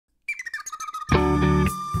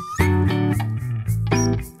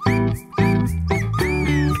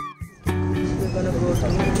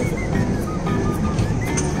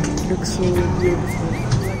look so beautiful.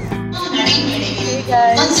 Hey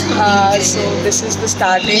guys, so this is the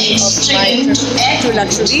starting of my trip to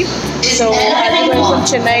Lakshadweep. So I'll be going from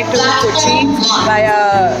Chennai to Kochi via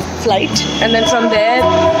flight, and then from there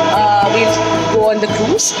we'll go on the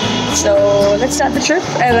cruise. So let's start the trip,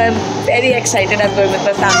 and I'm very excited. I'm going with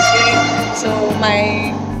my family. So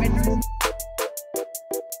my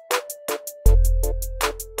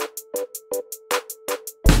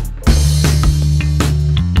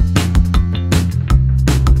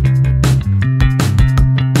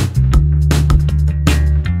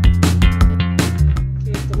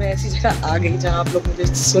ऐसी जगह आ गई जहाँ आप लोग मुझे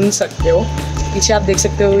सुन सकते हो। पीछे आप देख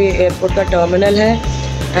सकते हो ये एयरपोर्ट का टर्मिनल है,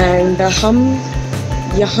 एंड हम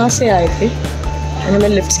यहाँ से आए थे और हमें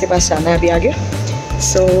लिफ्ट्स के पास जाना है अभी आगे।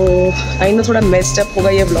 सो आई नो थोड़ा मेस्ड अप होगा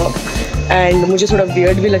ये व्लॉग, एंड मुझे थोड़ा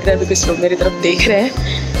वियर्ड भी लग रहा है बिकॉज लोग मेरी तरफ देख रहे हैं,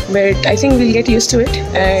 but I think will get used to it.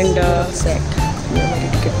 And set हमारी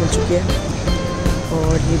टिकट मिल चुकी है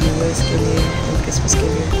और ये न्यू ईयर्स के लिए और क्रिसमस के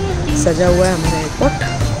लिए सजा हुआ है हमारा एयरपोर्ट।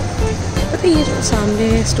 पता ये जो सामने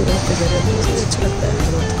स्टोर वगैरह है मुझे अच्छा लगता है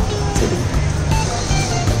बहुत,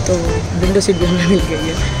 तो विंडो सीट भी हमें मिल गई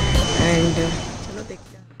है। एंड चलो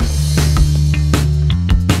देखते हैं।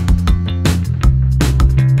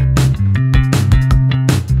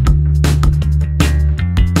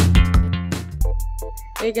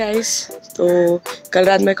 हे गाइस, तो कल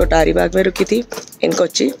रात मैं कोटारी बाग में रुकी थी इन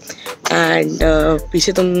कोची, एंड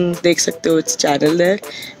पीछे तुम देख सकते हो it's channel there.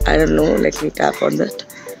 I don't know, let me tap on that.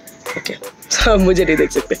 Okay, मुझे नहीं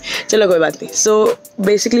देख सकते, चलो कोई बात नहीं। सो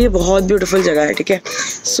बेसिकली ये बहुत ब्यूटीफुल जगह है, ठीक है।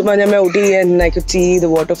 सुबह जब मैं उठी and I could see the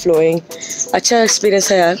water flowing, अच्छा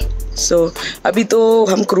एक्सपीरियंस है यार। सो अभी तो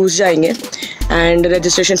हम क्रूज़ जाएंगे एंड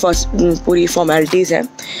रजिस्ट्रेशन पूरी फॉर्मेलिटीज़ हैं।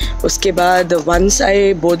 उसके बाद once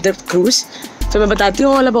I board the cruise तो मैं बताती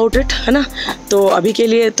हूँ ऑल अबाउट इट, है ना। तो अभी के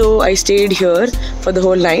लिए तो I stayed here for the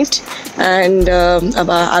whole night, and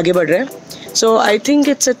अब आगे बढ़ रहे हैं। सो I think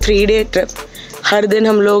it's a 3 day trip. हर दिन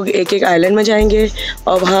हम लोग एक एक आइलैंड में जाएंगे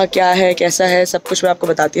और वहाँ क्या है कैसा है सब कुछ मैं आपको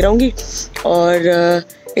बताती रहूँगी, और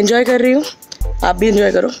इन्जॉय कर रही हूँ, आप भी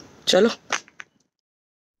इन्जॉय करो। चलो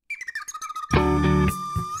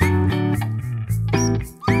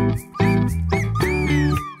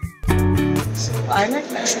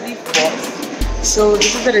so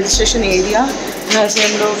this is the registration area. यहाँ से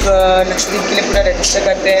हम लोग लक्षद्वीप के लिए पूरा रजिस्टर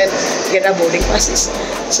करते हैं, गेट आवर बोर्डिंग पासेस।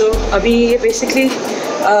 सो अभी ये बेसिकली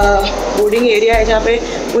बोर्डिंग एरिया है जहाँ पे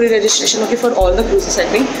पूरी रजिस्ट्रेशन होगी for all the cruises I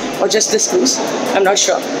think, और just this cruise I am not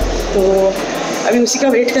sure. तो अभी उसी का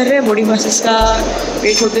वेट कर रहे हैं, बोर्डिंग पासेस का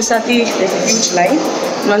वेट होते साथ ही huge line.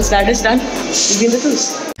 Once that is done will be in the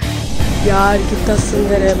cruise. यार कितना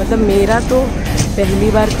सुंदर है, मतलब मेरा तो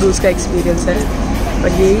पहली बार क्रूज़ का एक्सपीरियंस है, और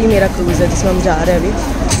यही मेरा क्रूज़ है जिसमें हम जा रहे हैं। अभी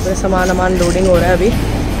पूरा सामान लोडिंग हो रहा है अभी।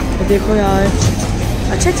 तो देखो यार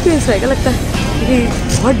अच्छा एक्सपीरियंस रहेगा लगता है, क्योंकि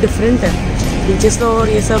बहुत डिफरेंट है। बीचेस तो और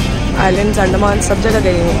ये सब आइलैंड्स अंडमान सब जगह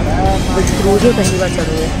गई हूँ, बट क्रूज़ में पहली बार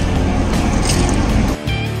चढ़ूँगी।